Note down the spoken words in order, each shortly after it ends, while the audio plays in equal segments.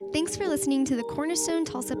Thanks for listening to the Cornerstone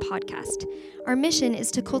Tulsa podcast. Our mission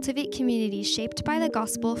is to cultivate communities shaped by the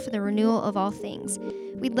gospel for the renewal of all things.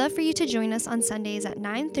 We'd love for you to join us on Sundays at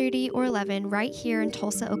 9:30 or 11 right here in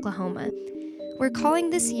Tulsa, Oklahoma. We're calling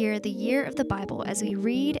this year the Year of the Bible as we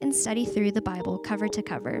read and study through the Bible cover to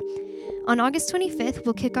cover. On August 25th,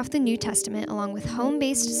 we'll kick off the New Testament along with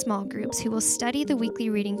home-based small groups who will study the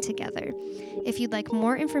weekly reading together. If you'd like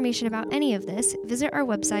more information about any of this, visit our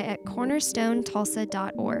website at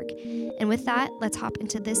cornerstonetulsa.org. And with that, let's hop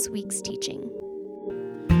into this week's teaching.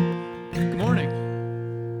 Good morning.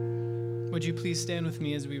 Would you please stand with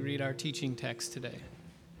me as we read our teaching text today?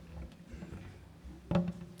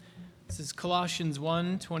 This is Colossians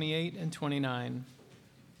 1:28 and 29.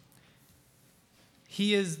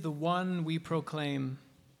 He is the one we proclaim,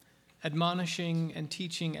 admonishing and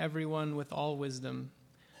teaching everyone with all wisdom,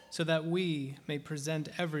 so that we may present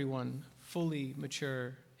everyone fully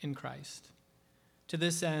mature in Christ. To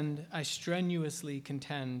this end, I strenuously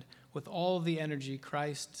contend with all the energy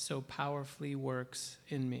Christ so powerfully works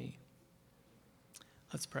in me.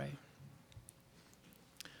 Let's pray.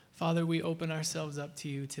 Father, we open ourselves up to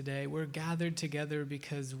you today. We're gathered together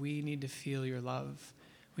because we need to feel your love.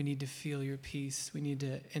 We need to feel your peace. We need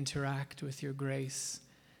to interact with your grace.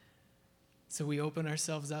 So we open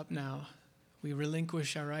ourselves up now. We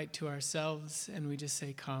relinquish our right to ourselves, and we just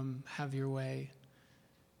say, come, have your way.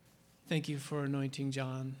 Thank you for anointing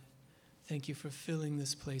John. Thank you for filling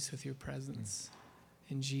this place with your presence.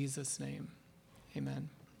 In Jesus' name, amen.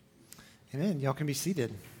 Amen. Y'all can be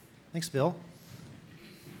seated. Thanks, Bill.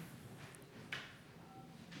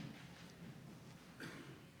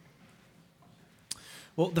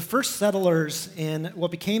 Well, the first settlers in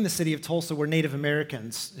what became the city of Tulsa were Native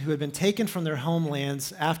Americans who had been taken from their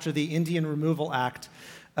homelands after the Indian Removal Act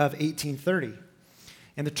of 1830.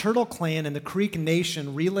 And the Turtle Clan and the Creek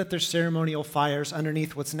Nation relit their ceremonial fires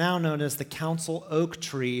underneath what's now known as the Council Oak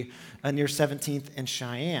Tree near 17th and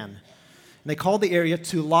Cheyenne. And they called the area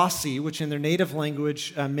Tulasi, which in their native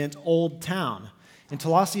language meant Old Town. And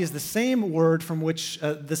Tulasi is the same word from which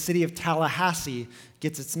the city of Tallahassee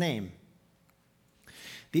gets its name.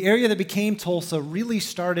 The area that became Tulsa really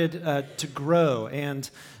started to grow, and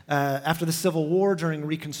after the Civil War during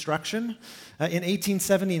Reconstruction, in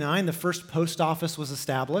 1879, the first post office was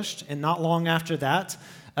established, and not long after that,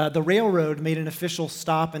 the railroad made an official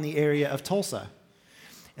stop in the area of Tulsa.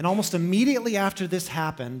 And almost immediately after this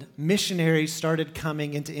happened, missionaries started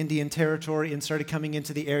coming into Indian Territory and started coming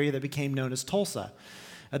into the area that became known as Tulsa.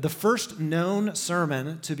 The first known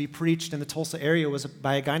sermon to be preached in the Tulsa area was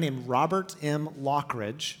by a guy named Robert M.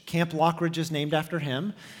 Lockridge. Camp Lockridge is named after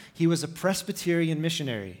him. He was a Presbyterian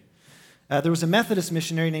missionary. There was a Methodist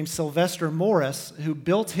missionary named Sylvester Morris who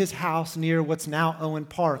built his house near what's now Owen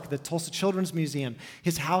Park, the Tulsa Children's Museum.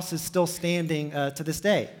 His house is still standing to this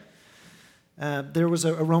day. There was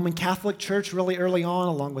a Roman Catholic church really early on,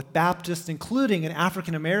 along with Baptists, including an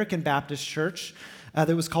African-American Baptist church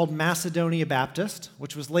that was called Macedonia Baptist,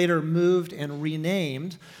 which was later moved and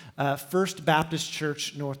renamed First Baptist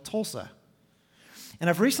Church, North Tulsa. And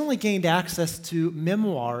I've recently gained access to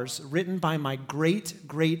memoirs written by my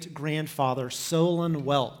great-great-grandfather, Solon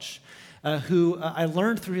Welch, who I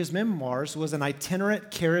learned through his memoirs was an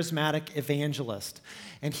itinerant charismatic evangelist.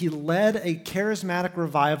 And he led a charismatic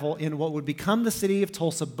revival in what would become the city of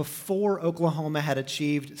Tulsa before Oklahoma had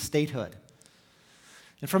achieved statehood.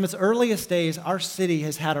 And from its earliest days, our city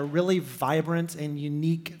has had a really vibrant and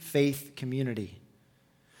unique faith community.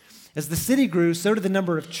 As the city grew, so did the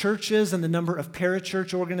number of churches and the number of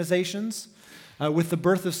parachurch organizations. With the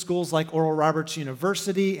birth of schools like Oral Roberts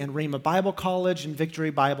University and Rhema Bible College and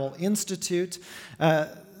Victory Bible Institute,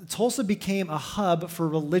 Tulsa became a hub for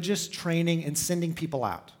religious training and sending people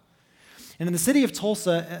out. And in the city of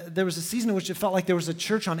Tulsa, there was a season in which it felt like there was a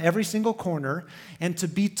church on every single corner, and to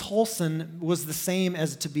be Tulsan was the same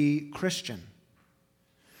as to be Christian.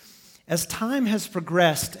 As time has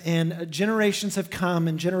progressed and generations have come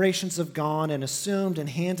and generations have gone and assumed and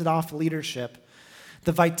handed off leadership,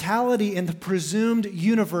 the vitality and the presumed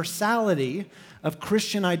universality of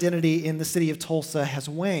Christian identity in the city of Tulsa has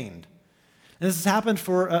waned. And this has happened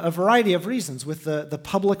for a variety of reasons, with the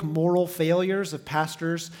public moral failures of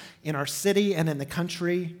pastors in our city and in the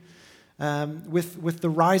country, with the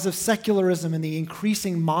rise of secularism and the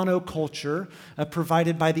increasing monoculture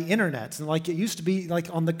provided by the internet. And like it used to be,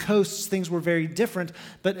 like on the coasts, things were very different,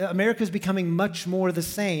 but America is becoming much more the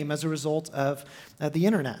same as a result of the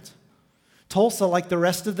internet. Tulsa, like the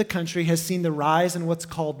rest of the country, has seen the rise in what's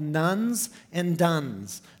called nuns and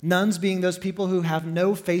duns. Nuns being those people who have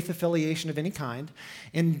no faith affiliation of any kind,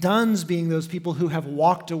 and duns being those people who have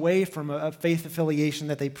walked away from a faith affiliation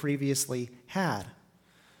that they previously had.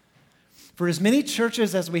 For as many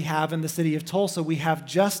churches as we have in the city of Tulsa, we have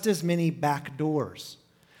just as many back doors.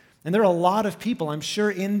 And there are a lot of people, I'm sure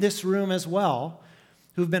in this room as well,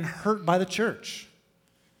 who've been hurt by the church.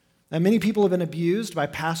 And many people have been abused by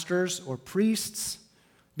pastors or priests,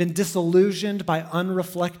 been disillusioned by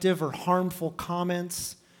unreflective or harmful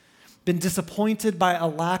comments, been disappointed by a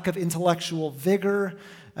lack of intellectual vigor,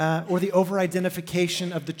 or the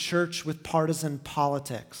over-identification of the church with partisan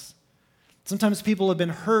politics. Sometimes people have been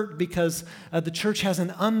hurt because the church has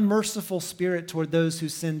an unmerciful spirit toward those who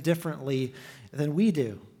sin differently than we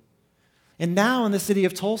do. And now in the city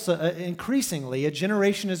of Tulsa, increasingly, a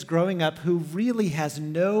generation is growing up who really has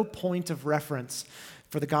no point of reference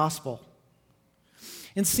for the gospel.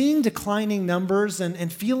 And seeing declining numbers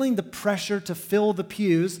and feeling the pressure to fill the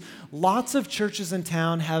pews, lots of churches in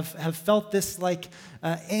town have felt this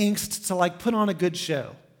angst to put on a good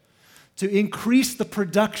show, to increase the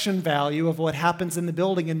production value of what happens in the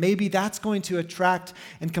building, and maybe that's going to attract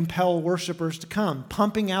and compel worshipers to come,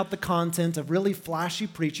 pumping out the content of really flashy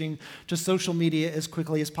preaching to social media as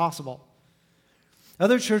quickly as possible.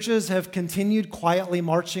 Other churches have continued quietly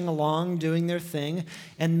marching along, doing their thing,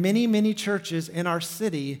 and many, many churches in our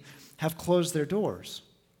city have closed their doors.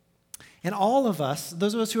 And all of us,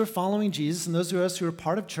 those of us who are following Jesus and those of us who are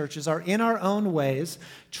part of churches, are in our own ways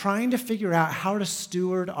trying to figure out how to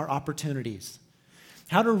steward our opportunities,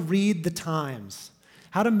 how to read the times,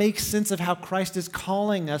 how to make sense of how Christ is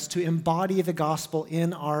calling us to embody the gospel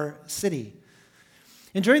in our city.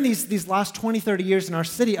 And during these last 20, 30 years in our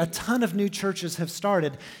city, a ton of new churches have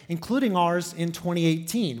started, including ours in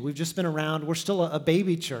 2018. We've just been around. We're still a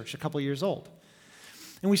baby church, a couple years old.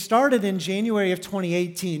 And we started in January of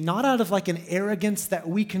 2018, not out of an arrogance that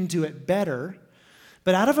we can do it better,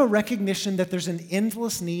 but out of a recognition that there's an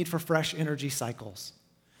endless need for fresh energy cycles,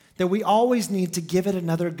 that we always need to give it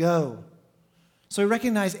another go. So we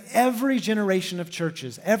recognize every generation of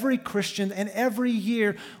churches, every Christian, and every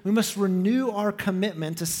year we must renew our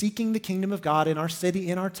commitment to seeking the kingdom of God in our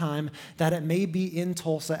city, in our time, that it may be in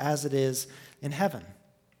Tulsa as it is in heaven.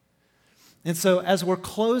 And so as we're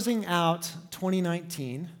closing out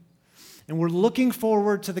 2019 and we're looking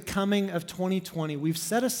forward to the coming of 2020, we've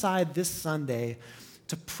set aside this Sunday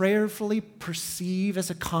to prayerfully perceive as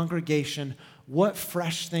a congregation what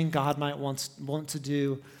fresh thing God might want to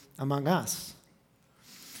do among us.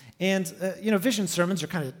 And, vision sermons are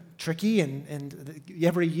kind of tricky, and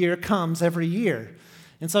every year comes every year.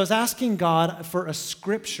 And so I was asking God for a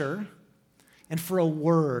scripture and for a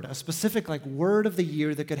word, a specific word of the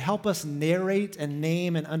year that could help us narrate and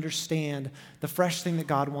name and understand the fresh thing that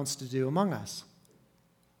God wants to do among us.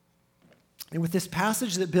 And with this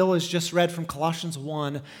passage that Bill has just read from Colossians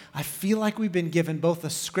 1, I feel like we've been given both a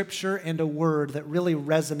scripture and a word that really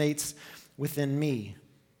resonates within me.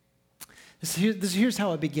 Here's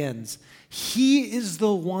how it begins. He is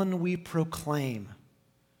the one we proclaim.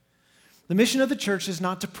 The mission of the church is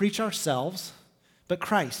not to preach ourselves, but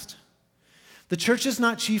Christ. The church is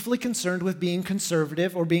not chiefly concerned with being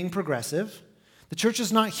conservative or being progressive. The church is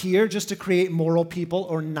not here just to create moral people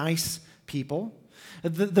or nice people.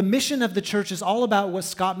 The mission of the church is all about what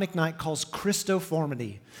Scott McKnight calls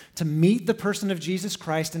Christoformity, to meet the person of Jesus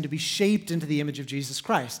Christ and to be shaped into the image of Jesus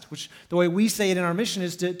Christ, which the way we say it in our mission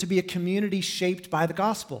is to be a community shaped by the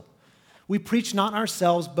gospel. We preach not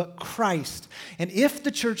ourselves, but Christ. And if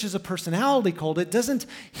the church is a personality cult, it doesn't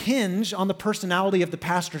hinge on the personality of the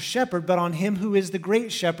pastor shepherd, but on him who is the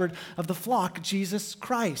great shepherd of the flock, Jesus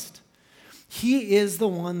Christ. He is the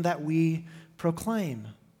one that we proclaim.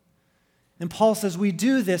 And Paul says we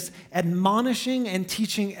do this admonishing and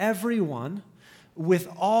teaching everyone with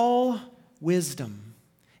all wisdom.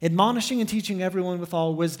 Admonishing and teaching everyone with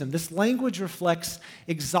all wisdom. This language reflects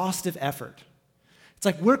exhaustive effort.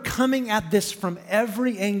 It's we're coming at this from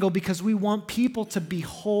every angle because we want people to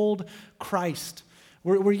behold Christ.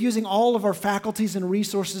 We're using all of our faculties and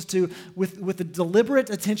resources to, with a deliberate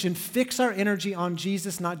attention, fix our energy on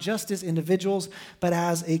Jesus, not just as individuals, but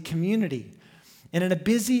as a community. And in a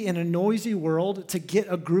busy and a noisy world, to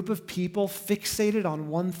get a group of people fixated on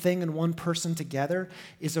one thing and one person together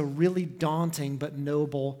is a really daunting but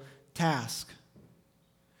noble task.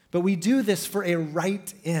 But we do this for a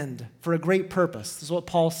right end, for a great purpose. This is what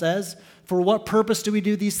Paul says. For what purpose do we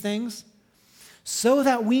do these things? So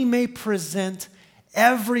that we may present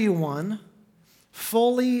everyone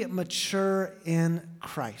fully mature in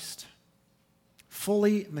Christ.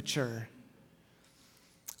 Fully mature.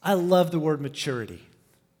 I love the word maturity.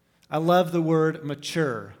 I love the word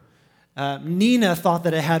mature. Nina thought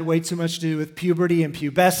that it had way too much to do with puberty and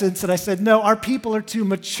pubescence, and I said, no, our people are too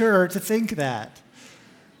mature to think that.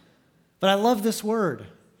 But I love this word.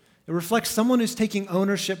 It reflects someone who's taking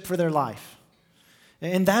ownership for their life.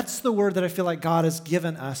 And that's the word that I feel like God has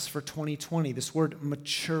given us for 2020, this word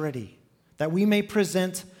maturity, that we may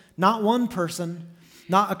present not one person,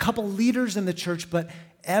 not a couple leaders in the church, but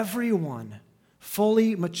everyone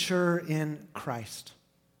fully mature in Christ.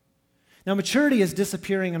 Now, maturity is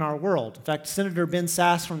disappearing in our world. In fact, Senator Ben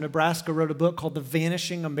Sasse from Nebraska wrote a book called The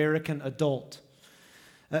Vanishing American Adult.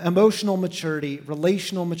 Emotional maturity,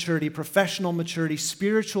 relational maturity, professional maturity,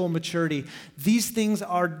 spiritual maturity, these things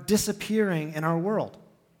are disappearing in our world.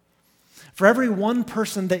 For every one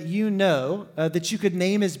person that you know that you could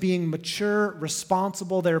name as being mature,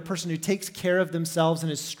 responsible, they're a person who takes care of themselves and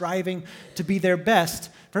is striving to be their best,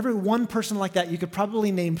 for every one person like that, you could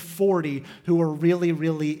probably name 40 who are really,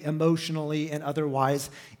 really emotionally and otherwise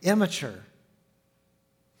immature.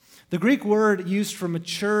 The Greek word used for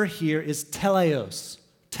mature here is teleos,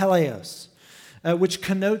 which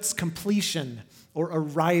connotes completion or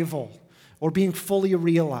arrival or being fully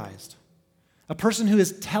realized. A person who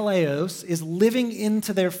is teleos is living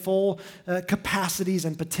into their full capacities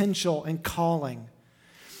and potential and calling.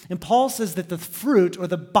 And Paul says that the fruit or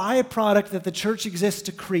the byproduct that the church exists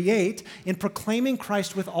to create in proclaiming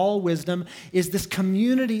Christ with all wisdom is this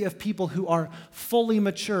community of people who are fully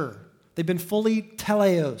mature. They've been fully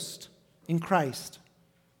teleosed in Christ.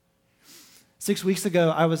 6 weeks ago,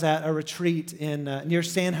 I was at a retreat in near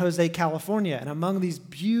San Jose, California, and among these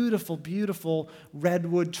beautiful, beautiful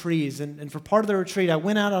redwood trees. And for part of the retreat, I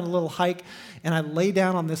went out on a little hike, and I lay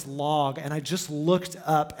down on this log, and I just looked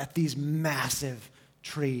up at these massive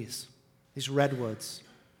trees, these redwoods.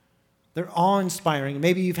 They're awe-inspiring.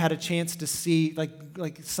 Maybe you've had a chance to see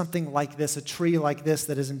like something like this, a tree like this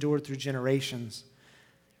that has endured through generations.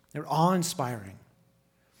 They're awe-inspiring.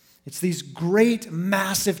 It's these great,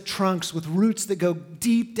 massive trunks with roots that go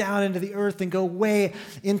deep down into the earth and go way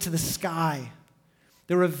into the sky.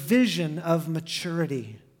 They're a vision of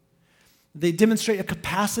maturity. They demonstrate a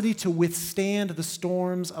capacity to withstand the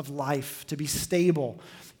storms of life, to be stable,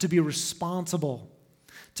 to be responsible,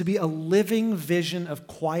 to be a living vision of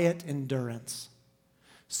quiet endurance,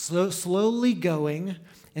 slowly going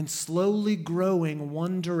and slowly growing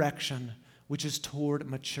one direction, which is toward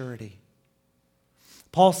maturity.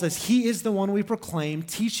 Paul says, he is the one we proclaim,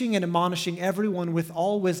 teaching and admonishing everyone with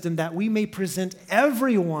all wisdom, that we may present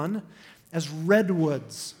everyone as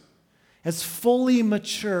redwoods, as fully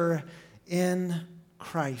mature in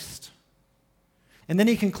Christ. And then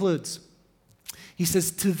he concludes. He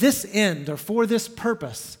says, to this end, or for this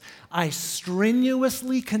purpose, I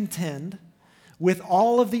strenuously contend with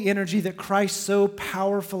all of the energy that Christ so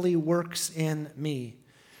powerfully works in me.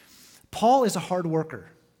 Paul is a hard worker.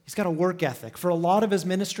 He's got a work ethic. For a lot of his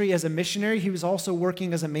ministry as a missionary, he was also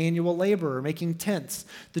working as a manual laborer, making tents.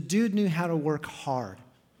 The dude knew how to work hard.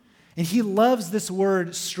 And he loves this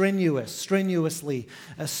word strenuously,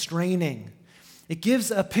 straining. It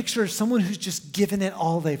gives a picture of someone who's just given it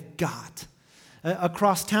all they've got.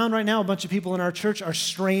 Across town right now, a bunch of people in our church are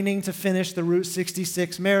straining to finish the Route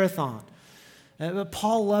 66 marathon. But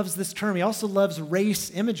Paul loves this term. He also loves race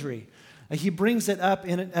imagery. He brings it up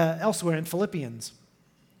elsewhere in Philippians.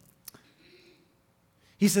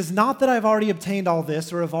 He says, not that I've already obtained all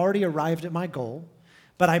this or have already arrived at my goal,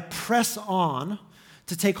 but I press on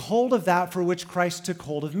to take hold of that for which Christ took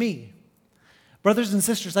hold of me. Brothers and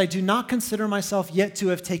sisters, I do not consider myself yet to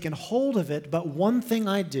have taken hold of it, but one thing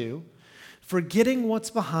I do, forgetting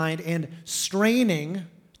what's behind and straining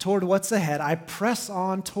toward what's ahead, I press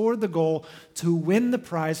on toward the goal to win the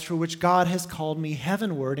prize for which God has called me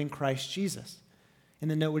heavenward in Christ Jesus.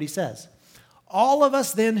 And then note what he says. All of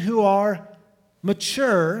us then who are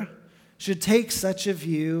mature should take such a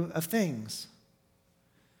view of things.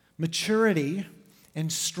 Maturity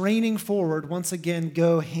and straining forward once again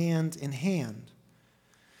go hand in hand.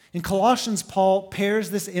 In Colossians, Paul pairs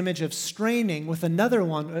this image of straining with another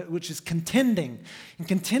one, which is contending. And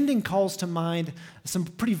contending calls to mind some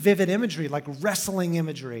pretty vivid imagery, like wrestling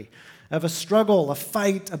imagery, of a struggle, a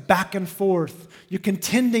fight, a back and forth. You're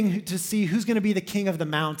contending to see who's going to be the king of the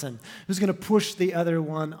mountain, who's going to push the other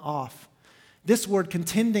one off. This word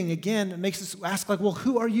contending, again, makes us ask, well,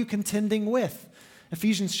 who are you contending with?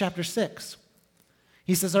 Ephesians chapter 6.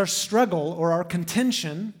 He says, our struggle or our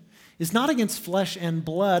contention is not against flesh and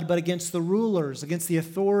blood, but against the rulers, against the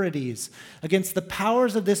authorities, against the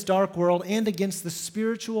powers of this dark world, and against the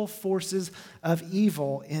spiritual forces of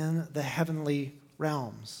evil in the heavenly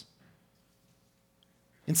realms.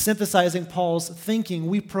 In synthesizing Paul's thinking,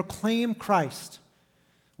 we proclaim Christ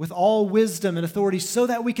with all wisdom and authority so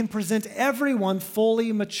that we can present everyone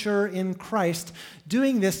fully mature in Christ,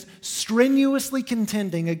 doing this strenuously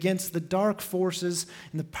contending against the dark forces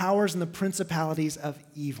and the powers and the principalities of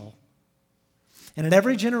evil. And at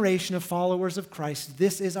every generation of followers of Christ,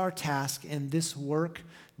 this is our task, and this work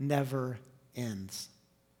never ends.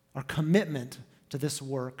 Our commitment to this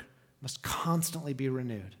work must constantly be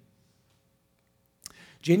renewed.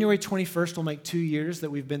 January 21st will make 2 years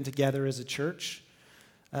that we've been together as a church.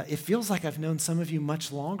 It feels like I've known some of you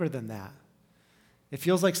much longer than that. It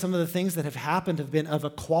feels like some of the things that have happened have been of a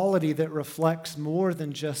quality that reflects more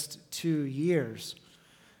than just 2 years.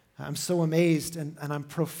 I'm so amazed and I'm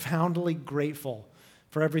profoundly grateful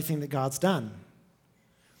for everything that God's done.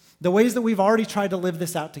 The ways that we've already tried to live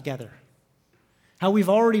this out together. How we've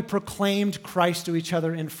already proclaimed Christ to each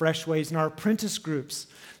other in fresh ways in our apprentice groups.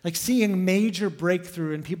 Like seeing major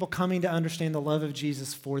breakthrough in people coming to understand the love of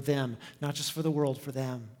Jesus for them, not just for the world, for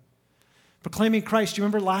them. Proclaiming Christ. You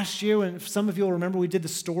remember last year, and some of you will remember, we did the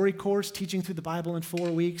story course, teaching through the Bible in 4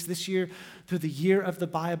 weeks. This year, through the year of the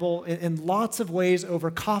Bible, in lots of ways, over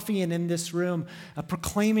coffee and in this room,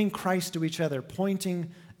 proclaiming Christ to each other,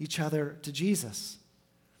 pointing each other to Jesus.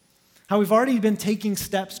 How we've already been taking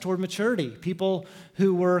steps toward maturity. People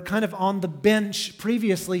who were kind of on the bench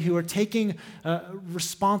previously, who are taking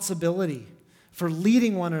responsibility for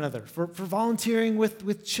leading one another, for volunteering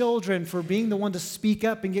with children, for being the one to speak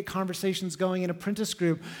up and get conversations going in apprentice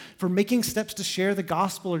group, for making steps to share the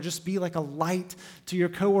gospel or just be like a light to your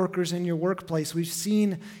coworkers in your workplace. We've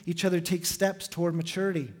seen each other take steps toward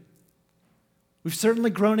maturity. We've certainly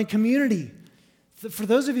grown in community. For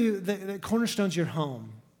those of you that Cornerstone's your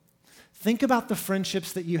home, think about the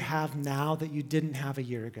friendships that you have now that you didn't have a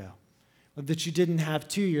year ago, that you didn't have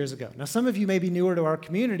 2 years ago. Now, some of you may be newer to our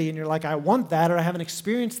community and you're like, I want that, or I haven't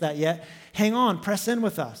experienced that yet. Hang on, press in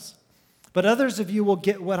with us. But others of you will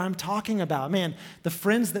get what I'm talking about. Man, the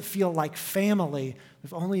friends that feel like family,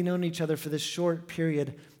 we've only known each other for this short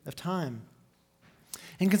period of time.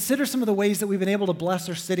 And consider some of the ways that we've been able to bless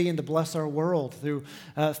our city and to bless our world through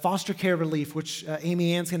foster care relief, which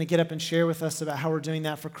Amy Ann's going to get up and share with us about how we're doing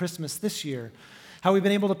that for Christmas this year. How we've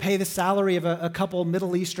been able to pay the salary of a couple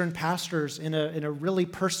Middle Eastern pastors in a really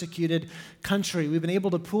persecuted country. We've been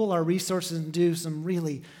able to pool our resources and do some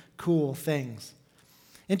really cool things.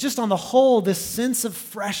 And just on the whole, this sense of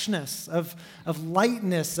freshness, of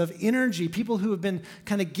lightness, of energy, people who have been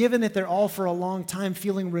kind of given it their all for a long time,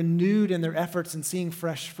 feeling renewed in their efforts and seeing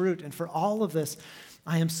fresh fruit. And for all of this,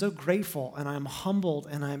 I am so grateful and I'm humbled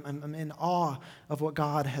and I'm in awe of what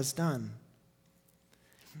God has done.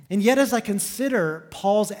 And yet, as I consider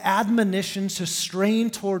Paul's admonition to strain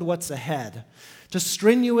toward what's ahead, to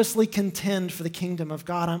strenuously contend for the kingdom of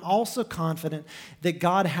God, I'm also confident that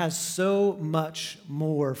God has so much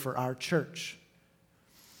more for our church.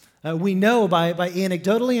 We know by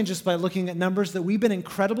anecdotally and just by looking at numbers that we've been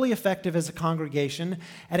incredibly effective as a congregation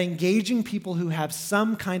at engaging people who have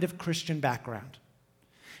some kind of Christian background.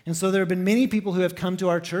 And so there have been many people who have come to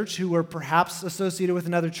our church who were perhaps associated with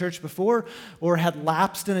another church before or had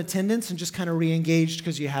lapsed in attendance and just kind of re-engaged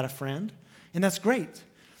because you had a friend. And that's great.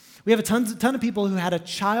 We have a ton of people who had a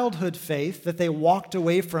childhood faith that they walked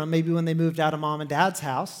away from maybe when they moved out of mom and dad's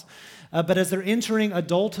house. But as they're entering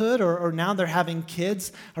adulthood or now they're having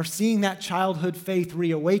kids, are seeing that childhood faith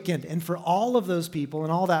reawakened. And for all of those people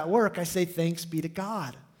and all that work, I say thanks be to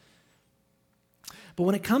God. But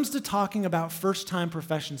when it comes to talking about first-time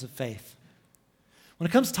professions of faith, when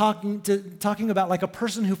it comes to talking about like a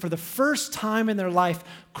person who for the first time in their life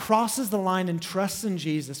crosses the line and trusts in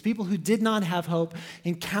Jesus, people who did not have hope,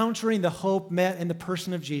 encountering the hope met in the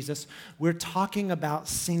person of Jesus, we're talking about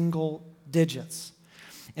single digits.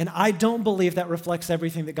 And I don't believe that reflects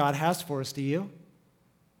everything that God has for us, do you?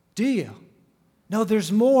 Do you? No,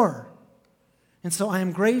 there's more. And so I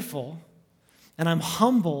am grateful, and I'm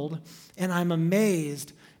humbled, and I'm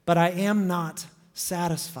amazed, but I am not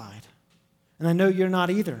satisfied. And I know you're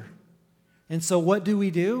not either. And so what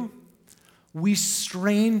do? We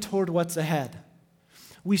strain toward what's ahead.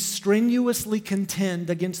 We strenuously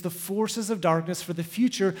contend against the forces of darkness for the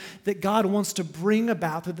future that God wants to bring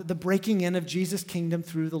about, the breaking in of Jesus' kingdom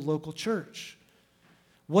through the local church.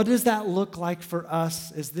 What does that look like for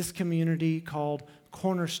us as this community called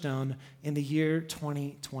Cornerstone in the year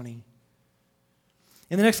 2020?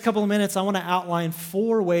 In the next couple of minutes, I want to outline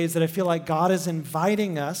 4 ways that I feel like God is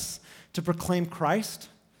inviting us to proclaim Christ,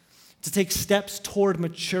 to take steps toward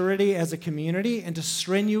maturity as a community, and to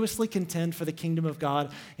strenuously contend for the kingdom of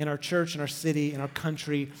God in our church, in our city, in our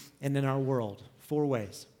country, and in our world. 4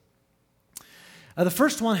 ways. The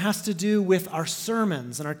first one has to do with our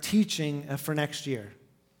sermons and our teaching for next year.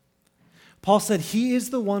 Paul said, He is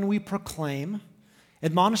the one we proclaim,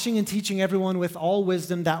 admonishing and teaching everyone with all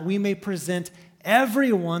wisdom, that we may present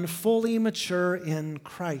everyone fully mature in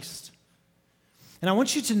Christ. And I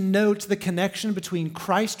want you to note the connection between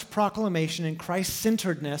Christ proclamation and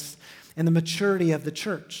Christ-centeredness and the maturity of the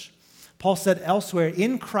church. Paul said elsewhere,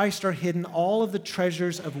 in Christ are hidden all of the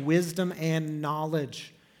treasures of wisdom and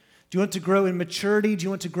knowledge. Do you want to grow in maturity? Do you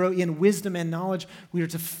want to grow in wisdom and knowledge? We are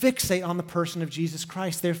to fixate on the person of Jesus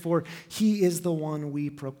Christ. Therefore, he is the one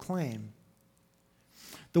we proclaim.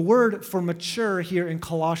 The word for mature here in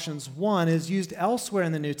Colossians 1 is used elsewhere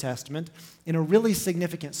in the New Testament in a really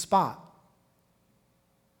significant spot.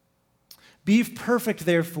 Be perfect,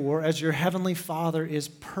 therefore, as your heavenly Father is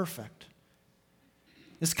perfect.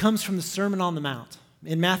 This comes from the Sermon on the Mount.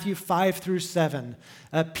 In Matthew 5 through 7,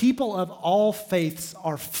 people of all faiths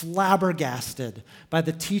are flabbergasted by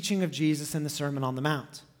the teaching of Jesus in the Sermon on the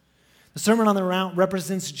Mount. The Sermon on the Mount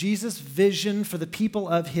represents Jesus' vision for the people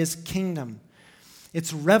of his kingdom.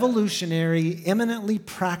 It's revolutionary, eminently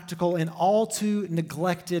practical, and all too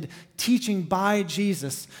neglected teaching by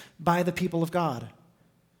Jesus by the people of God.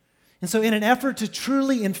 And so in an effort to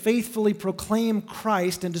truly and faithfully proclaim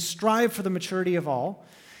Christ and to strive for the maturity of all,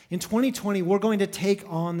 in 2020, we're going to take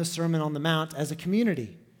on the Sermon on the Mount as a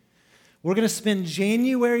community. We're going to spend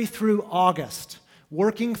January through August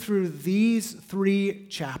working through these 3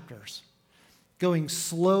 chapters, going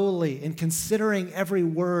slowly and considering every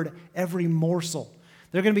word, every morsel.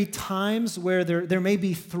 There are going to be times where there may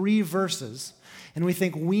be 3 verses, and we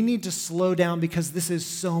think we need to slow down because this is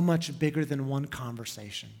so much bigger than one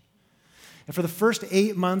conversation. And for the first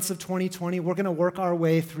 8 months of 2020, we're going to work our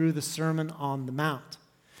way through the Sermon on the Mount.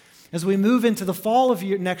 As we move into the fall of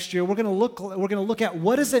next year, we're going to look at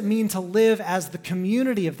what does it mean to live as the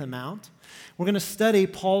community of the Mount. We're going to study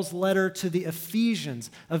Paul's letter to the Ephesians,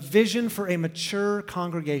 a vision for a mature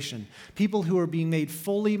congregation, people who are being made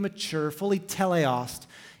fully mature, fully teleost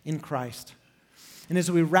in Christ. And as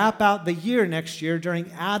we wrap out the year next year during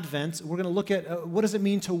Advent, we're going to look at what does it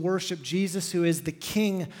mean to worship Jesus, who is the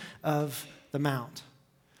King of the Mount.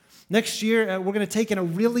 Next year, we're going to take in a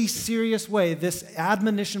really serious way this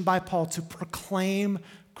admonition by Paul to proclaim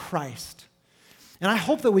Christ. And I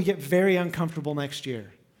hope that we get very uncomfortable next year.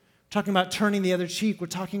 We're talking about turning the other cheek. We're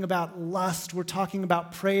talking about lust. We're talking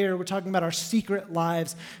about prayer. We're talking about our secret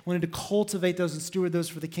lives. We need to cultivate those and steward those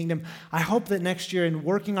for the kingdom. I hope that next year, in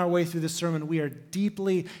working our way through this sermon, we are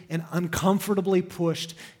deeply and uncomfortably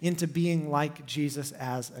pushed into being like Jesus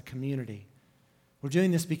as a community. We're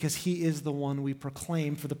doing this because he is the one we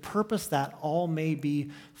proclaim for the purpose that all may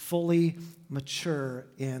be fully mature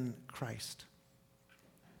in Christ.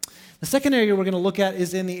 The second area we're going to look at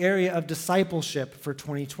is in the area of discipleship for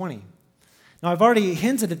 2020. Now, I've already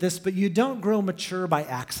hinted at this, but you don't grow mature by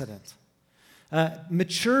accident.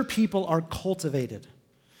 Mature people are cultivated.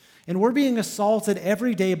 And we're being assaulted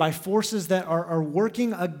every day by forces that are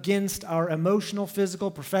working against our emotional,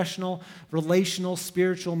 physical, professional, relational,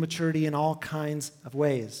 spiritual maturity in all kinds of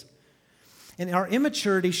ways. And our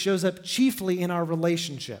immaturity shows up chiefly in our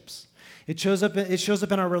relationships. It shows up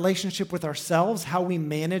in our relationship with ourselves, how we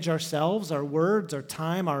manage ourselves, our words, our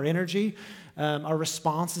time, our energy, our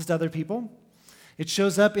responses to other people. It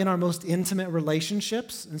shows up in our most intimate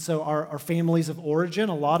relationships, and so our families of origin.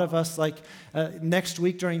 A lot of us, next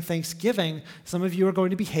week during Thanksgiving, some of you are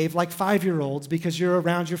going to behave like 5-year-olds because you're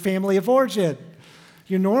around your family of origin.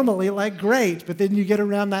 You're normally great, but then you get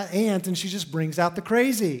around that aunt and she just brings out the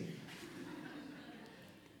crazy.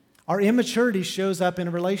 Our immaturity shows up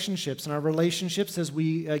in relationships, and our relationships as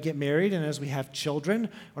we get married and as we have children,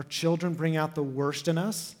 our children bring out the worst in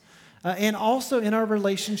us. And also in our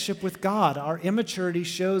relationship with God, our immaturity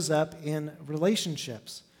shows up in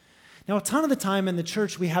relationships. Now, a ton of the time in the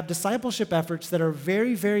church, we have discipleship efforts that are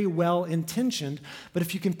very, very well intentioned, but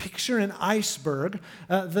if you can picture an iceberg,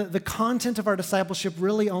 the content of our discipleship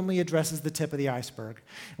really only addresses the tip of the iceberg.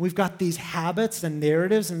 We've got these habits and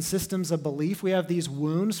narratives and systems of belief. We have these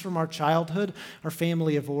wounds from our childhood, our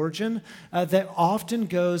family of origin, that often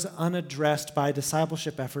goes unaddressed by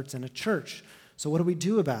discipleship efforts in a church. So what do we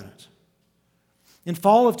do about it? In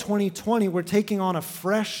fall of 2020, we're taking on a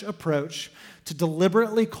fresh approach to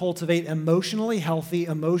deliberately cultivate emotionally healthy,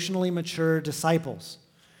 emotionally mature disciples.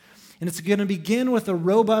 And it's going to begin with a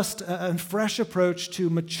robust and fresh approach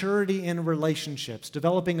to maturity in relationships,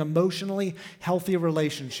 developing emotionally healthy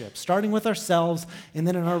relationships, starting with ourselves and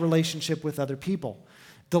then in our relationship with other people.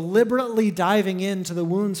 Deliberately diving into the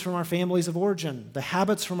wounds from our families of origin, the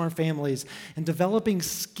habits from our families, and developing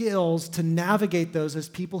skills to navigate those as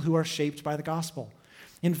people who are shaped by the gospel.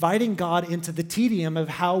 Inviting God into the tedium of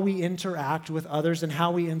how we interact with others and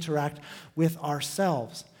how we interact with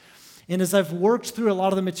ourselves. And as I've worked through a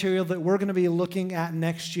lot of the material that we're going to be looking at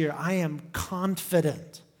next year, I am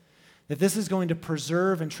confident that this is going to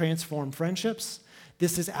preserve and transform friendships,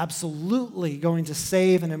 This is absolutely going to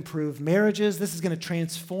save and improve marriages. This is going to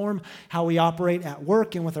transform how we operate at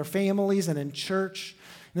work and with our families and in church.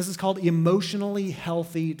 This is called emotionally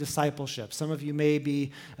healthy discipleship. Some of you may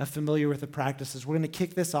be familiar with the practices. We're going to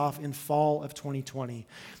kick this off in fall of 2020.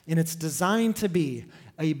 And it's designed to be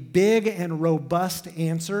a big and robust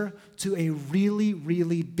answer to a really,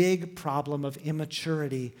 really big problem of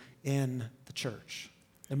immaturity in the church.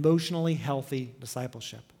 Emotionally healthy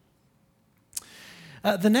discipleship.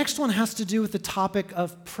 The next one has to do with the topic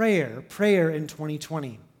of prayer in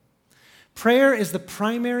 2020. Prayer is the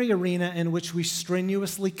primary arena in which we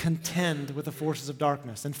strenuously contend with the forces of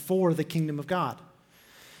darkness and for the kingdom of God.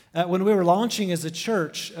 When we were launching as a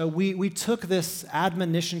church, we took this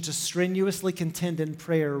admonition to strenuously contend in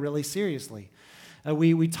prayer really seriously.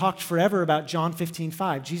 We talked forever about John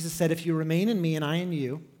 15:5. Jesus said, if you remain in me and I in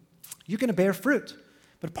you, you're going to bear fruit.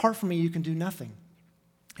 But apart from me, you can do nothing.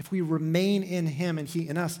 If we remain in him and he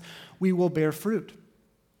in us, we will bear fruit.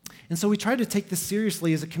 And so we tried to take this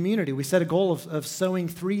seriously as a community. We set a goal of sowing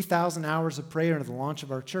 3,000 hours of prayer into the launch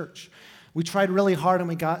of our church. We tried really hard and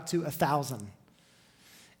we got to 1,000.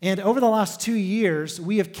 And over the last 2 years,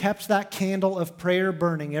 we have kept that candle of prayer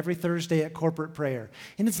burning every Thursday at corporate prayer.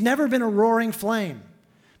 And it's never been a roaring flame,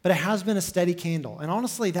 but it has been a steady candle. And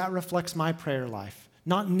honestly, that reflects my prayer life.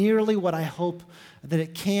 Not nearly what I hope that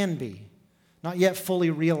it can be. Not yet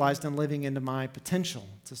fully realized and living into my potential.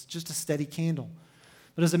 It's just a steady candle.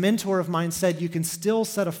 But as a mentor of mine said, you can still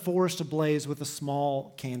set a forest ablaze with a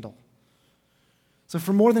small candle. So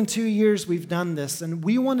for more than 2 years, we've done this, and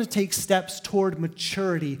we want to take steps toward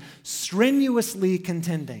maturity, strenuously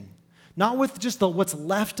contending. Not with just what's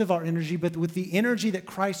left of our energy, but with the energy that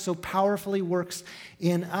Christ so powerfully works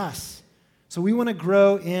in us. So we want to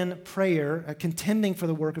grow in prayer, contending for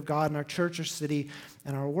the work of God in our church, our city,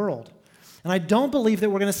 and our world. And I don't believe that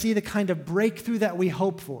we're going to see the kind of breakthrough that we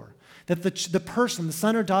hope for. That the person, the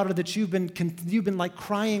son or daughter that you've been like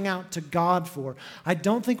crying out to God for, I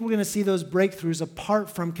don't think we're going to see those breakthroughs apart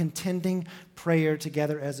from contending prayer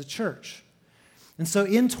together as a church. And so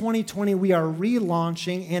in 2020, we are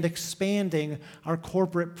relaunching and expanding our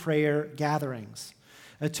corporate prayer gatherings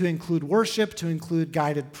to include worship, to include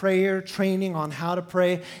guided prayer, training on how to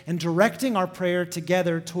pray, and directing our prayer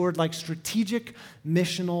together toward like strategic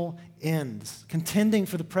missional ends, contending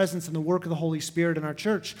for the presence and the work of the Holy Spirit in our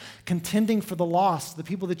church, contending for the lost, the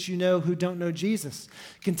people that you know who don't know Jesus,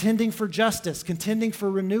 contending for justice, contending for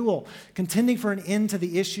renewal, contending for an end to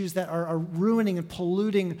the issues that are ruining and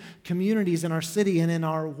polluting communities in our city and in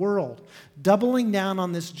our world, doubling down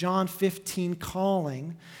on this John 15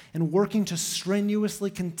 calling and working to strenuously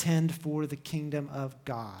contend for the kingdom of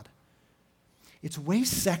God. It's way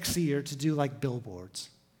sexier to do like billboards.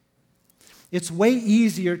 It's way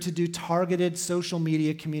easier to do targeted social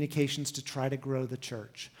media communications to try to grow the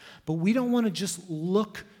church. But we don't want to just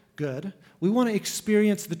look good. We want to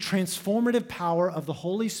experience the transformative power of the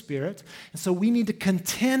Holy Spirit. And so we need to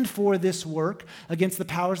contend for this work against the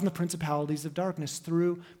powers and the principalities of darkness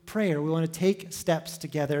through prayer. We want to take steps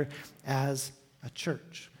together as a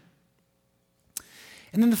church.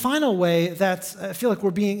 And then the final way that I feel like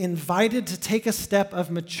we're being invited to take a step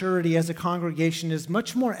of maturity as a congregation is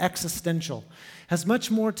much more existential, has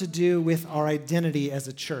much more to do with our identity as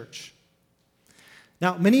a church.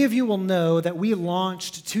 Now, many of you will know that we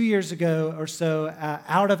launched 2 years ago or so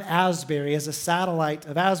out of Asbury as a satellite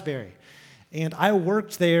of Asbury. And I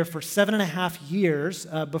worked there for 7.5 years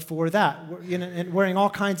before that, and wearing all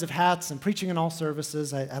kinds of hats and preaching in all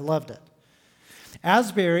services. I loved it.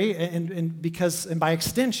 Asbury, and by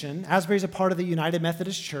extension, Asbury is a part of the United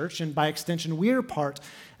Methodist Church, and by extension, we're part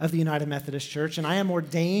of the United Methodist Church, and I am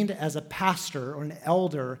ordained as a pastor or an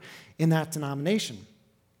elder in that denomination.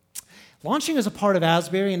 Launching as a part of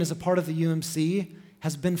Asbury and as a part of the UMC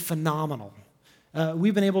has been phenomenal.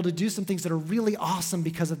 We've been able to do some things that are really awesome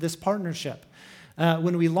because of this partnership.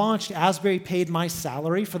 When we launched, Asbury paid my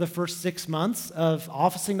salary for the first 6 months of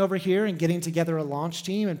officing over here and getting together a launch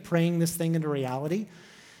team and praying this thing into reality.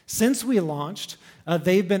 Since we launched,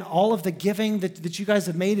 all of the giving that you guys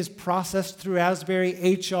have made is processed through Asbury,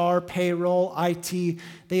 HR, payroll, IT.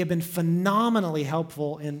 They have been phenomenally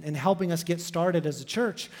helpful in helping us get started as a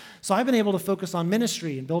church. So I've been able to focus on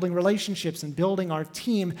ministry and building relationships and building our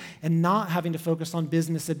team and not having to focus on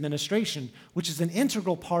business administration, which is an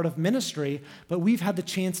integral part of ministry, but we've had the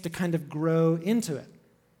chance to kind of grow into it.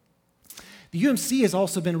 The UMC has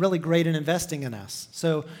also been really great in investing in us.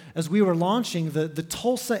 So as we were launching, the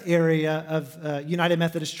Tulsa area of United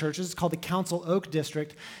Methodist Churches, it's called the Council Oak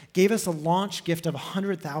District, gave us a launch gift of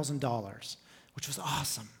 $100,000, which was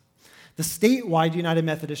awesome. The statewide United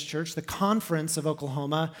Methodist Church, the Conference of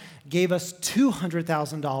Oklahoma, gave us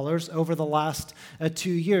 $200,000 over the last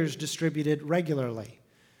 2 years, distributed regularly.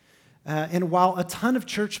 And while a ton of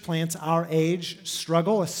church plants our age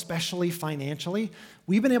struggle, especially financially,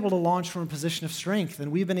 we've been able to launch from a position of strength,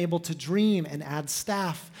 and we've been able to dream and add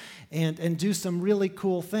staff and do some really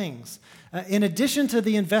cool things. In addition to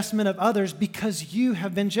the investment of others, because you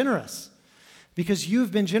have been generous. Because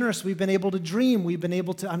you've been generous, we've been able to dream. We've been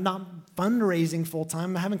able to, I'm not fundraising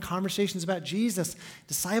full-time. I'm having conversations about Jesus,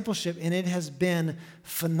 discipleship, and it has been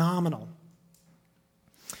phenomenal.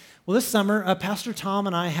 Well, this summer, Pastor Tom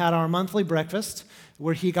and I had our monthly breakfast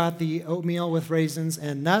where he got the oatmeal with raisins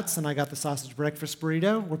and nuts, and I got the sausage breakfast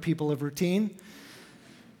burrito. We're people of routine.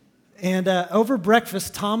 And over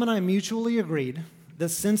breakfast, Tom and I mutually agreed that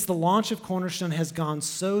since the launch of Cornerstone has gone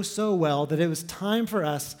so well, that it was time for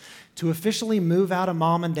us to officially move out of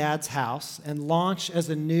mom and dad's house and launch as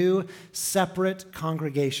a new, separate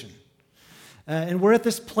congregation. And we're at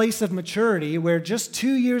this place of maturity where just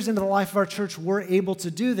 2 years into the life of our church, we're able to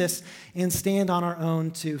do this and stand on our own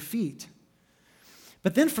 2 feet.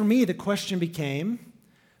 But then for me, the question became,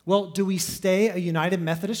 well, do we stay a United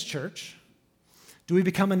Methodist church? Do we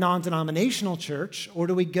become a non-denominational church? Or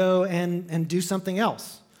do we go and do something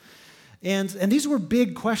else? And these were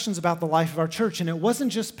big questions about the life of our church, and it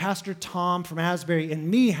wasn't just Pastor Tom from Asbury and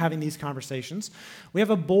me having these conversations. We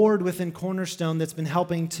have a board within Cornerstone that's been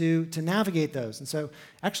helping to navigate those. And so,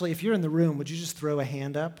 actually, if you're in the room, would you just throw a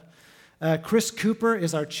hand up? Chris Cooper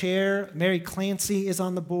is our chair. Mary Clancy is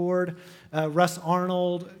on the board. Russ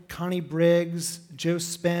Arnold, Connie Briggs, Joe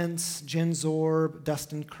Spence, Jen Zorb,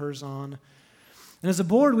 Dustin Curzon. And as a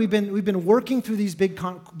board, we've been working through these big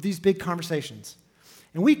conversations.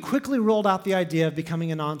 And we quickly rolled out the idea of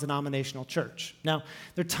becoming a non-denominational church. Now,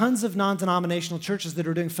 there are tons of non-denominational churches that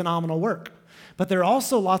are doing phenomenal work. But there are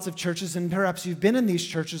also lots of churches, and perhaps you've been in these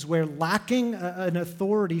churches, where lacking an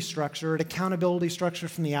authority structure, an accountability structure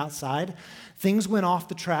from the outside, things went off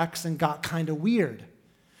the tracks and got kind of weird.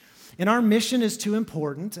 And our mission is too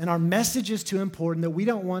important, and our message is too important that we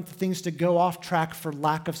don't want things to go off track for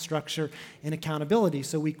lack of structure and accountability.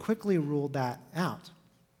 So we quickly ruled that out.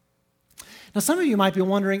 Now, some of you might be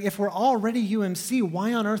wondering, if we're already UMC,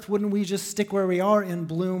 why on earth wouldn't we just stick where we are and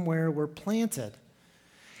bloom where we're planted?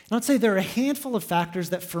 And I'd say there are a handful of factors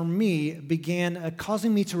that, for me, began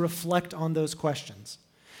causing me to reflect on those questions.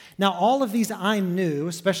 Now, all of these I knew,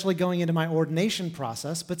 especially going into my ordination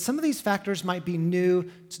process, but some of these factors might be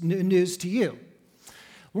news to you.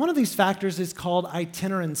 One of these factors is called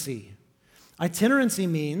itinerancy. Itinerancy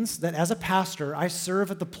means that as a pastor, I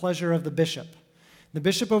serve at the pleasure of the bishop. The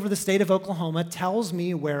bishop over the state of Oklahoma tells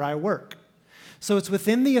me where I work. So it's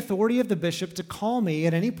within the authority of the bishop to call me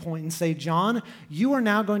at any point and say, John, you are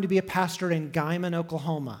now going to be a pastor in Guymon,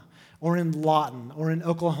 Oklahoma, or in Lawton, or in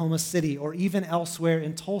Oklahoma City, or even elsewhere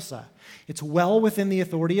in Tulsa. It's well within the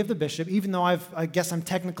authority of the bishop, even though I guess I'm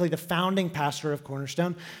technically the founding pastor of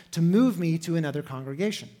Cornerstone, to move me to another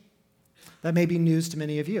congregation. That may be news to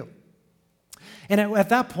many of you. And at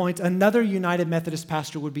that point, another United Methodist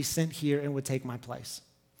pastor would be sent here and would take my place.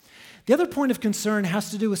 The other point of concern has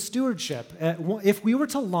to do with stewardship. If we were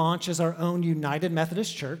to launch as our own United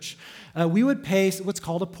Methodist Church, we would pay what's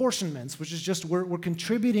called apportionments, which is just we're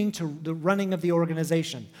contributing to the running of the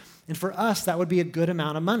organization. And for us, that would be a good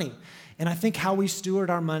amount of money. And I think how we steward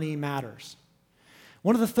our money matters.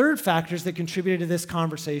 One of the third factors that contributed to this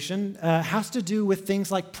conversation has to do with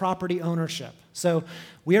things like property ownership. So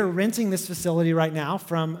we are renting this facility right now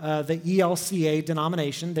from the ELCA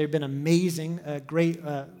denomination. They've been amazing, great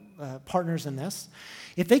partners in this.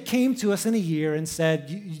 If they came to us in a year and said,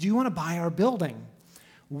 do you want to buy our building?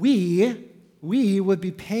 We would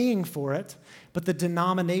be paying for it, but the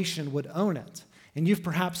denomination would own it. And you've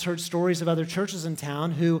perhaps heard stories of other churches in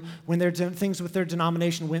town who, when things with their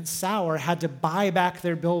denomination went sour, had to buy back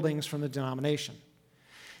their buildings from the denomination.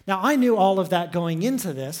 Now, I knew all of that going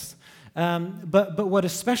into this, but what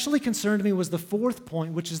especially concerned me was the fourth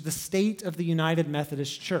point, which is the state of the United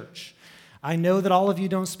Methodist Church. I know that all of you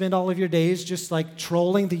don't spend all of your days just like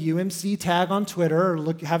trolling the UMC tag on Twitter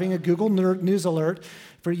or having a Google News alert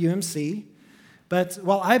for UMC. But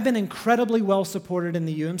while I've been incredibly well supported in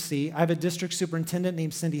the UMC, I have a district superintendent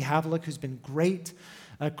named Cindy Havlick who's been great.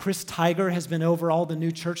 Chris Tiger has been over all the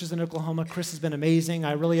new churches in Oklahoma. Chris has been amazing.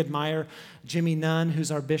 I really admire Jimmy Nunn,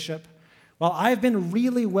 who's our bishop. While I've been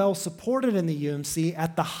really well supported in the UMC,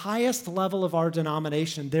 at the highest level of our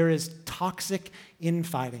denomination, there is toxic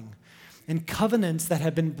infighting and covenants that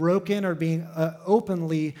have been broken or being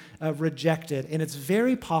openly rejected. And it's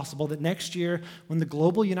very possible that next year, when the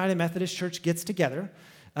Global United Methodist Church gets together,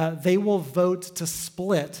 they will vote to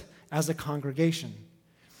split as a congregation.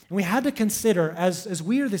 And we had to consider, as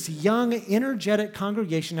we are this young, energetic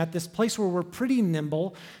congregation at this place where we're pretty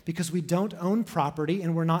nimble because we don't own property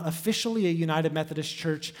and we're not officially a United Methodist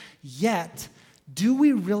Church yet, do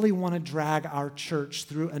we really want to drag our church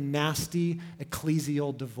through a nasty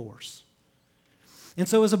ecclesial divorce? And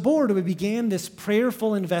so as a board, we began this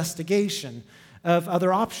prayerful investigation of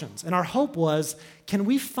other options. And our hope was, can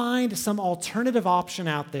we find some alternative option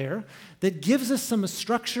out there that gives us some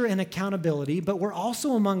structure and accountability, but we're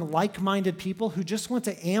also among like-minded people who just want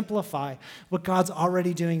to amplify what God's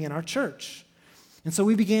already doing in our church? And so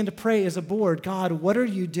we began to pray as a board, God, what are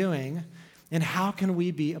you doing, and how can we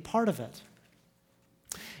be a part of it?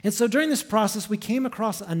 And so during this process, we came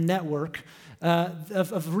across a network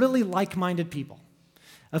of really like-minded people,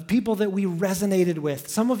 of people that we resonated with.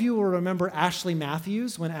 Some of you will remember Ashley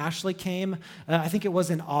Matthews when Ashley came, I think it was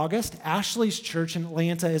in August. Ashley's church in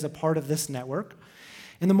Atlanta is a part of this network.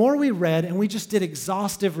 And the more we read, and we just did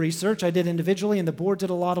exhaustive research, I did individually, and the board did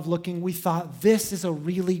a lot of looking, we thought this is a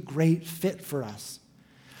really great fit for us.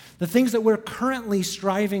 The things that we're currently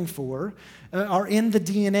striving for are in the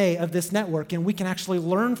DNA of this network, and we can actually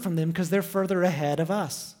learn from them because they're further ahead of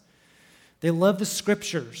us. They love the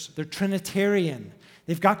scriptures. They're Trinitarian.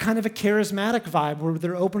 They've got kind of a charismatic vibe where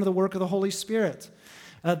they're open to the work of the Holy Spirit.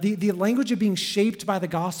 The language of being shaped by the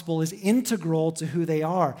gospel is integral to who they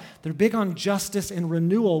are. They're big on justice and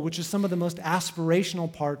renewal, which is some of the most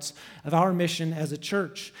aspirational parts of our mission as a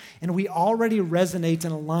church. And we already resonate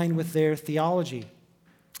and align with their theology.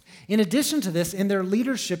 In addition to this, in their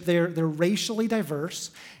leadership, they're racially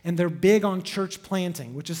diverse, and they're big on church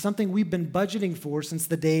planting, which is something we've been budgeting for since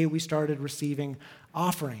the day we started receiving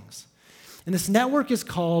offerings. And this network is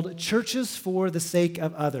called Churches for the Sake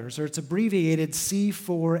of Others, or it's abbreviated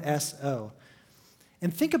C4SO.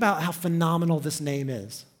 And think about how phenomenal this name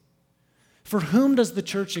is. For whom does the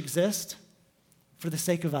church exist? For the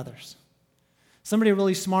sake of others. Somebody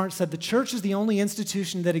really smart said the church is the only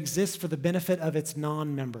institution that exists for the benefit of its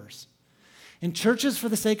non-members. And Churches for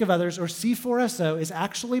the Sake of Others, or C4SO, is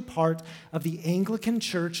actually part of the Anglican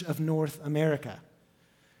Church of North America.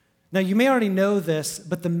 Now, you may already know this,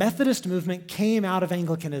 but the Methodist movement came out of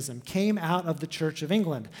Anglicanism, came out of the Church of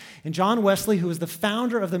England. And John Wesley, who was the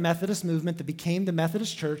founder of the Methodist movement that became the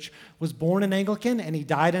Methodist Church, was born an Anglican and he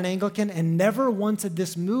died an Anglican and never wanted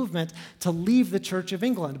this movement to leave the Church of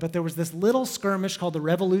England. But there was this little skirmish called the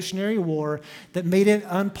Revolutionary War that made it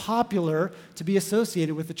unpopular to be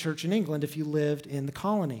associated with the Church in England if you lived in the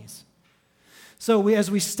colonies. So as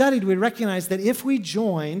we studied, we recognized that if we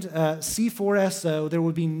joined C4SO, there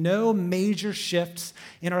would be no major shifts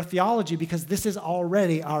in our theology because this is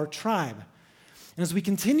already our tribe. And as we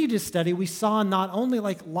continued to study, we saw not only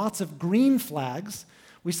lots of green flags,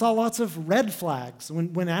 we saw lots of red flags.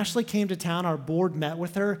 When Ashley came to town, our board met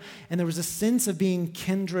with her, and there was a sense of being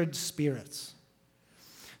kindred spirits.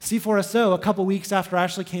 C4SO, a couple weeks after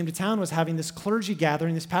Ashley came to town, was having this clergy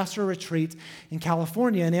gathering, this pastoral retreat in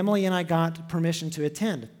California, and Emily and I got permission to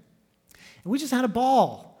attend. And we just had a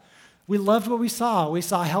ball. We loved what we saw. We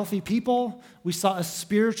saw healthy people. We saw a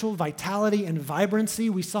spiritual vitality and vibrancy.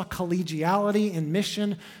 We saw collegiality and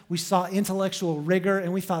mission. We saw intellectual rigor,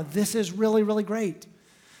 and we thought, this is really, really great.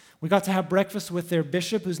 We got to have breakfast with their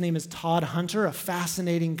bishop, whose name is Todd Hunter, a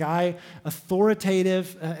fascinating guy,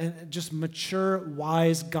 authoritative, and just mature,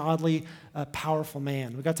 wise, godly, powerful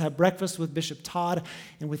man. We got to have breakfast with Bishop Todd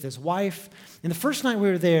and with his wife. And the first night we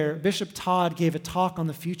were there, Bishop Todd gave a talk on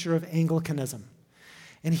the future of Anglicanism.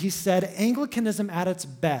 And he said, Anglicanism at its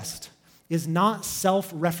best is not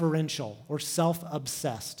self-referential or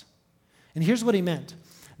self-obsessed. And here's what he meant.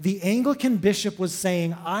 The Anglican bishop was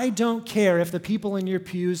saying, I don't care if the people in your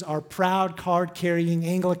pews are proud card-carrying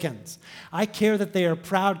Anglicans. I care that they are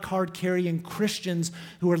proud card-carrying Christians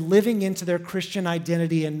who are living into their Christian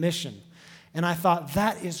identity and mission. And I thought,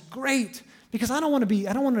 that is great, because I don't want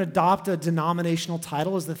to adopt a denominational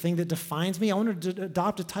title as the thing that defines me. I want to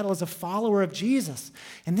adopt a title as a follower of Jesus.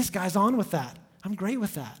 And this guy's on with that. I'm great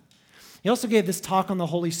with that. He also gave this talk on the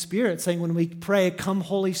Holy Spirit, saying when we pray, come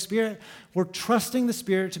Holy Spirit, we're trusting the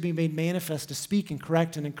Spirit to be made manifest, to speak and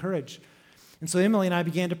correct and encourage. And so Emily and I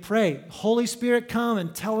began to pray, Holy Spirit, come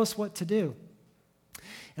and tell us what to do.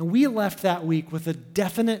 And we left that week with a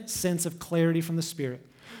definite sense of clarity from the Spirit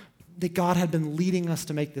that God had been leading us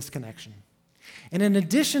to make this connection. And in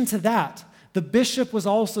addition to that, the bishop was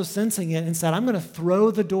also sensing it and said, I'm going to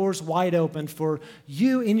throw the doors wide open for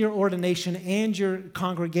you in your ordination and your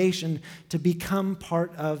congregation to become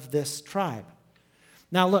part of this tribe.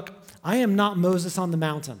 Now look, I am not Moses on the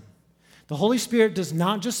mountain. The Holy Spirit does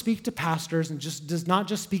not just speak to pastors and does not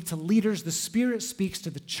just speak to leaders. The Spirit speaks to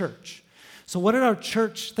the church. So what did our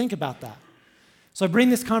church think about that? So I bring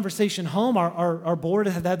this conversation home. Our board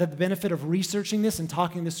had had the benefit of researching this and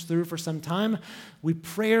talking this through for some time. We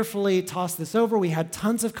prayerfully tossed this over. We had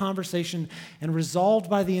tons of conversation and resolved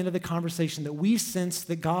by the end of the conversation that we sensed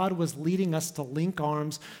that God was leading us to link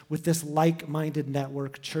arms with this like-minded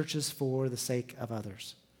network, Churches for the Sake of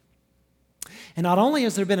Others. And not only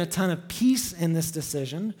has there been a ton of peace in this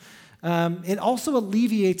decision, it also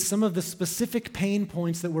alleviates some of the specific pain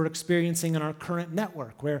points that we're experiencing in our current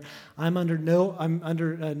network, where I'm under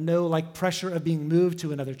no pressure of being moved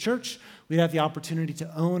to another church. We'd have the opportunity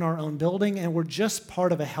to own our own building, and we're just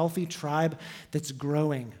part of a healthy tribe that's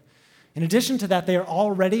growing. In addition to that, they are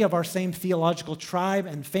already of our same theological tribe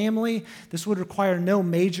and family. This would require no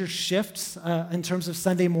major shifts in terms of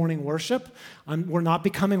Sunday morning worship. We're not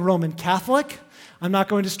becoming Roman Catholic. I'm not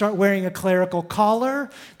going to start wearing a clerical collar.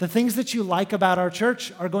 The things that you like about our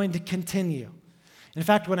church are going to continue. In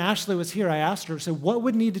fact, when Ashley was here, I asked her, so what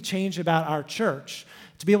would need to change about our church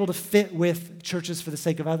to be able to fit with Churches for the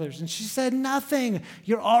Sake of Others? And she said, nothing.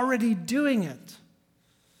 You're already doing it.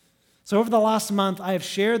 So over the last month, I have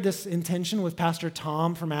shared this intention with Pastor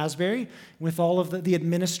Tom from Asbury, with all of the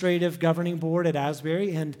administrative governing board at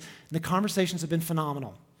Asbury, and the conversations have been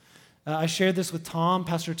phenomenal. I shared this with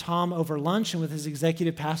Pastor Tom, over lunch and with his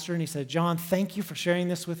executive pastor, and he said, John, thank you for sharing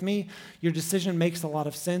this with me. Your decision makes a lot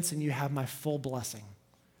of sense, and you have my full blessing.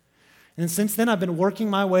 And since then, I've been working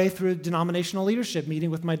my way through denominational leadership,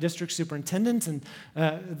 meeting with my district superintendent and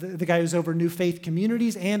the guy who's over New Faith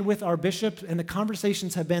Communities and with our bishop, and the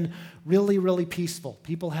conversations have been really, really peaceful.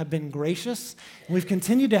 People have been gracious, and we've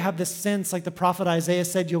continued to have this sense, like the prophet Isaiah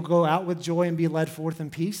said, you'll go out with joy and be led forth in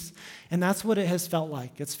peace. And that's what it has felt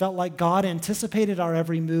like. It's felt like God anticipated our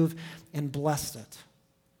every move and blessed it.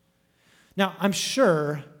 Now, I'm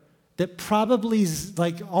sure that probably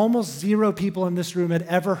almost zero people in this room had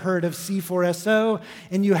ever heard of C4SO,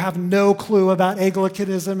 and you have no clue about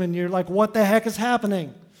Anglicanism, and you're like, what the heck is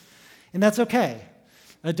happening? And that's okay.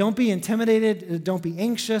 Don't be intimidated. Don't be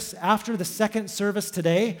anxious. After the second service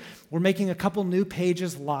today, we're making a couple new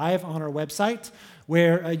pages live on our website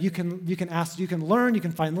where you can learn, you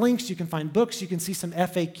can find links, you can find books, you can see some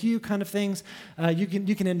FAQ kind of things. You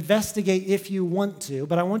can investigate if you want to,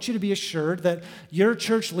 but I want you to be assured that your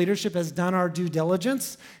church leadership has done our due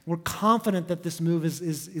diligence. We're confident that this move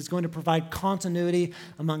is going to provide continuity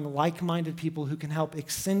among like-minded people who can help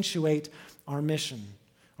accentuate our mission,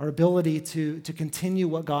 our ability to continue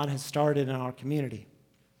what God has started in our community.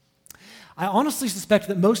 I honestly suspect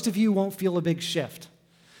that most of you won't feel a big shift.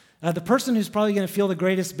 The person who's probably going to feel the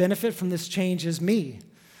greatest benefit from this change is me,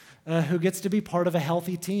 who gets to be part of a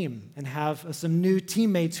healthy team and have some new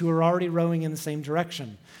teammates who are already rowing in the same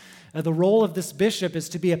direction. The role of this bishop is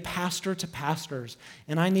to be a pastor to pastors,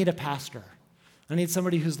 and I need a pastor. I need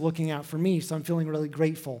somebody who's looking out for me, so I'm feeling really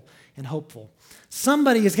grateful and hopeful.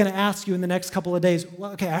 Somebody is going to ask you in the next couple of days,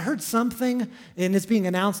 well, okay, I heard something, and it's being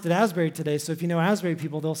announced at Asbury today, so if you know Asbury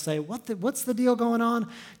people, they'll say, what's the deal going on?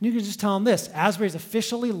 And you can just tell them this. Asbury's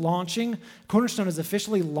officially launching, Cornerstone is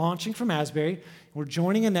officially launching from Asbury. We're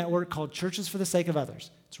joining a network called Churches for the Sake of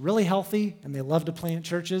Others. It's really healthy, and they love to plant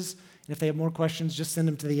churches, and if they have more questions, just send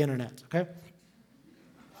them to the internet, okay?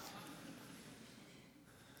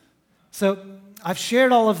 So I've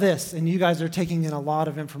shared all of this, and you guys are taking in a lot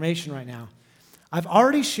of information right now. I've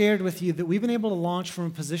already shared with you that we've been able to launch from a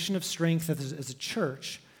position of strength as a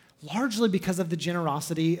church, largely because of the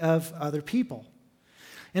generosity of other people.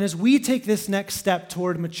 And as we take this next step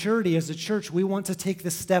toward maturity as a church, we want to take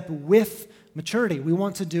this step with maturity. We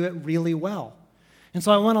want to do it really well. And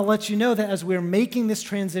so I want to let you know that as we're making this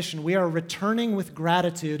transition, we are returning with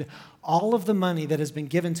gratitude all of the money that has been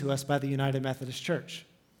given to us by the United Methodist Church.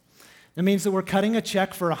 That means that we're cutting a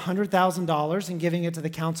check for $100,000 and giving it to the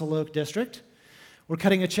Council Oak District. We're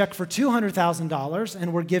cutting a check for $200,000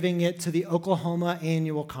 and we're giving it to the Oklahoma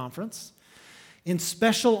Annual Conference. In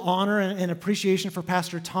special honor and appreciation for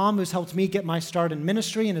Pastor Tom, who's helped me get my start in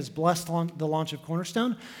ministry and has blessed the launch of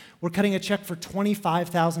Cornerstone, we're cutting a check for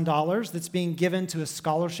 $25,000 that's being given to a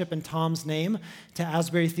scholarship in Tom's name to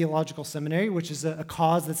Asbury Theological Seminary, which is a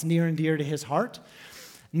cause that's near and dear to his heart.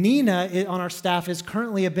 Nina on our staff is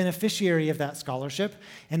currently a beneficiary of that scholarship,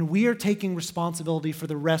 and we are taking responsibility for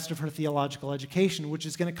the rest of her theological education, which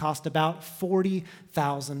is going to cost about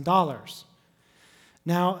 $40,000.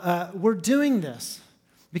 Now, we're doing this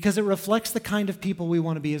because it reflects the kind of people we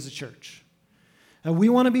want to be as a church. We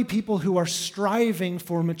want to be people who are striving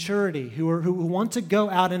for maturity, who want to go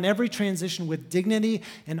out in every transition with dignity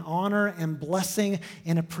and honor and blessing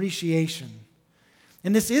and appreciation.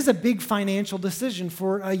 And this is a big financial decision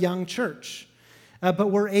for a young church, but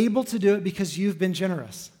we're able to do it because you've been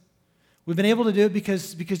generous. We've been able to do it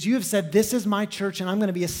because you have said, this is my church and I'm going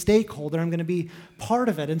to be a stakeholder. I'm going to be part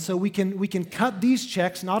of it. And so we can cut these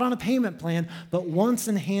checks, not on a payment plan, but once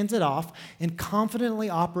and hand it off and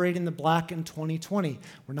confidently operate in the black in 2020.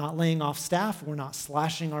 We're not laying off staff. We're not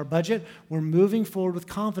slashing our budget. We're moving forward with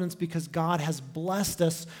confidence because God has blessed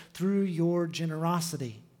us through your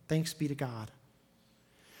generosity. Thanks be to God.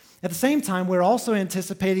 At the same time, we're also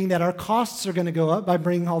anticipating that our costs are going to go up by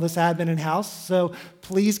bringing all this admin in-house, so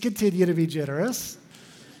please continue to be generous.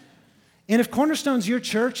 And if Cornerstone's your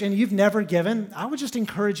church and you've never given, I would just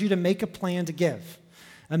encourage you to make a plan to give.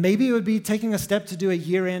 Maybe it would be taking a step to do a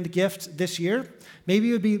year-end gift this year. Maybe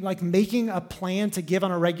it would be like making a plan to give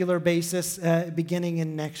on a regular basis beginning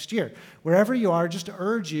in next year. Wherever you are, just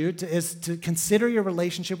urge you to consider your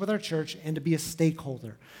relationship with our church and to be a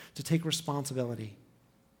stakeholder, to take responsibility.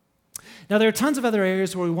 Now, there are tons of other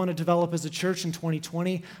areas where we want to develop as a church in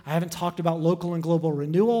 2020. I haven't talked about local and global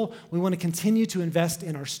renewal. We want to continue to invest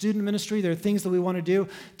in our student ministry. There are things that we want to do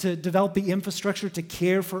to develop the infrastructure to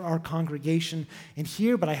care for our congregation in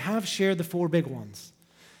here, but I have shared the 4 big ones.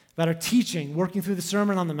 About our teaching, working through the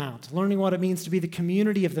Sermon on the Mount, learning what it means to be the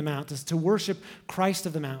community of the Mount, to worship Christ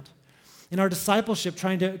of the Mount. In our discipleship,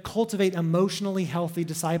 trying to cultivate emotionally healthy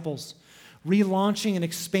disciples. Relaunching and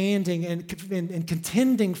expanding and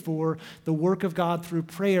contending for the work of God through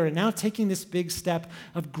prayer, and now taking this big step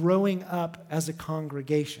of growing up as a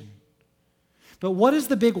congregation. But what is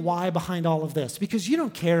the big why behind all of this? Because you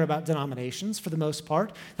don't care about denominations for the most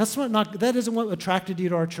part. That isn't what attracted you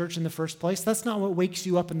to our church in the first place. That's not what wakes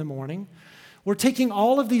you up in the morning. We're taking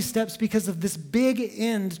all of these steps because of this big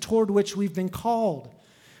end toward which we've been called.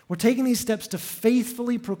 We're taking these steps to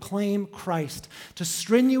faithfully proclaim Christ, to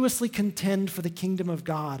strenuously contend for the kingdom of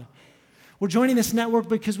God. We're joining this network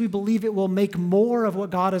because we believe it will make more of what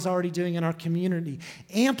God is already doing in our community,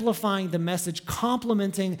 amplifying the message,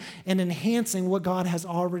 complementing and enhancing what God has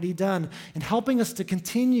already done, and helping us to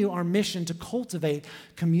continue our mission to cultivate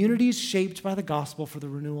communities shaped by the gospel for the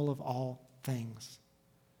renewal of all things.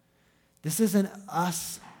 This is an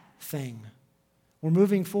us thing. We're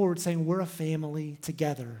moving forward saying we're a family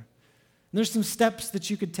together. And there's some steps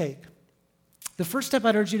that you could take. The first step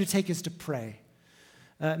I'd urge you to take is to pray.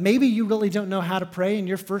 Maybe you really don't know how to pray, and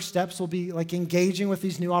your first steps will be like engaging with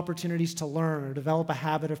these new opportunities to learn or develop a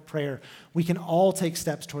habit of prayer. We can all take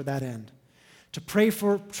steps toward that end. To pray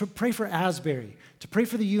for Asbury, to pray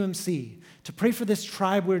for the UMC, to pray for this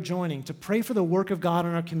tribe we're joining, to pray for the work of God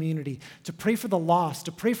in our community, to pray for the lost,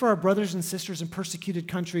 to pray for our brothers and sisters in persecuted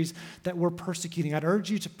countries that we're persecuting. I'd urge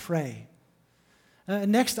you to pray.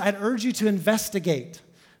 Next, I'd urge you to investigate.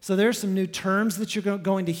 So there are some new terms that you're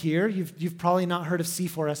going to hear. You've probably not heard of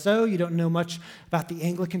C4SO. You don't know much about the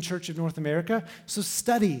Anglican Church of North America. So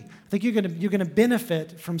study. I think you're going to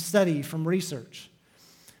benefit from study, from research.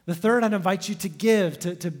 The third, I'd invite you to give,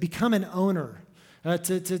 to become an owner.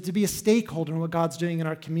 To be a stakeholder in what God's doing in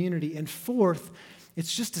our community. And fourth,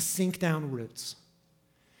 it's just to sink down roots.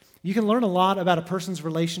 You can learn a lot about a person's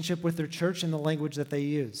relationship with their church in the language that they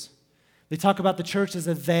use. They talk about the church as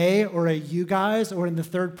a they or a you guys, or in the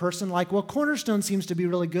third person, like, well, Cornerstone seems to be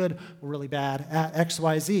really good or really bad at X,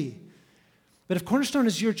 Y, Z. But if Cornerstone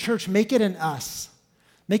is your church, make it an us.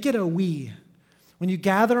 Make it a we. When you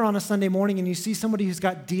gather on a Sunday morning and you see somebody who's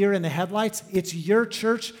got deer in the headlights, it's your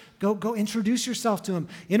church. Go introduce yourself to them.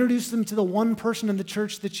 Introduce them to the one person in the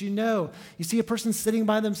church that you know. You see a person sitting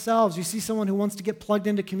by themselves. You see someone who wants to get plugged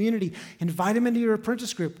into community. Invite them into your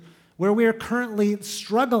apprentice group. Where we are currently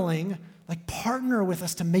struggling, like, partner with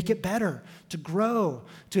us to make it better, to grow,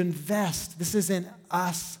 to invest. This is an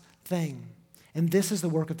us thing. And this is the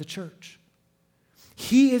work of the church.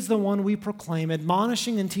 He is the one we proclaim,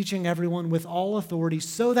 admonishing and teaching everyone with all authority,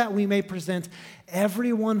 so that we may present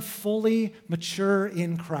everyone fully mature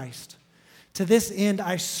in Christ. To this end,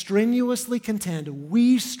 we strenuously contend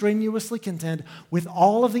with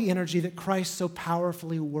all of the energy that Christ so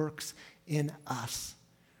powerfully works in us.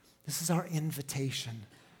 This is our invitation.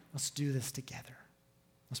 Let's do this together.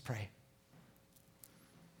 Let's pray.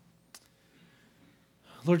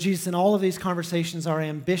 Lord Jesus, in all of these conversations, our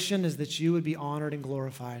ambition is that you would be honored and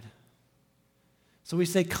glorified. So we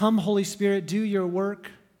say, come, Holy Spirit, do your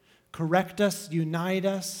work, correct us, unite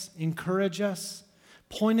us, encourage us,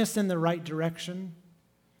 point us in the right direction.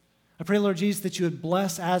 I pray, Lord Jesus, that you would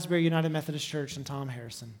bless Asbury United Methodist Church and Tom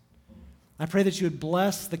Harrison. I pray that you would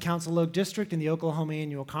bless the Council Oak District and the Oklahoma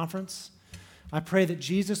Annual Conference. I pray that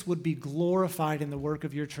Jesus would be glorified in the work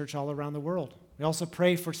of your church all around the world. We also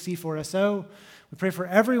pray for C4SO. We pray for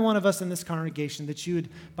every one of us in this congregation that you would,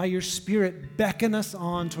 by your Spirit, beckon us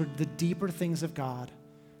on toward the deeper things of God,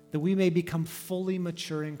 that we may become fully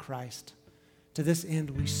mature in Christ, To this end,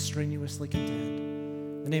 we strenuously contend.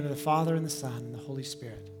 In the name of the Father, and the Son, and the Holy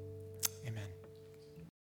Spirit.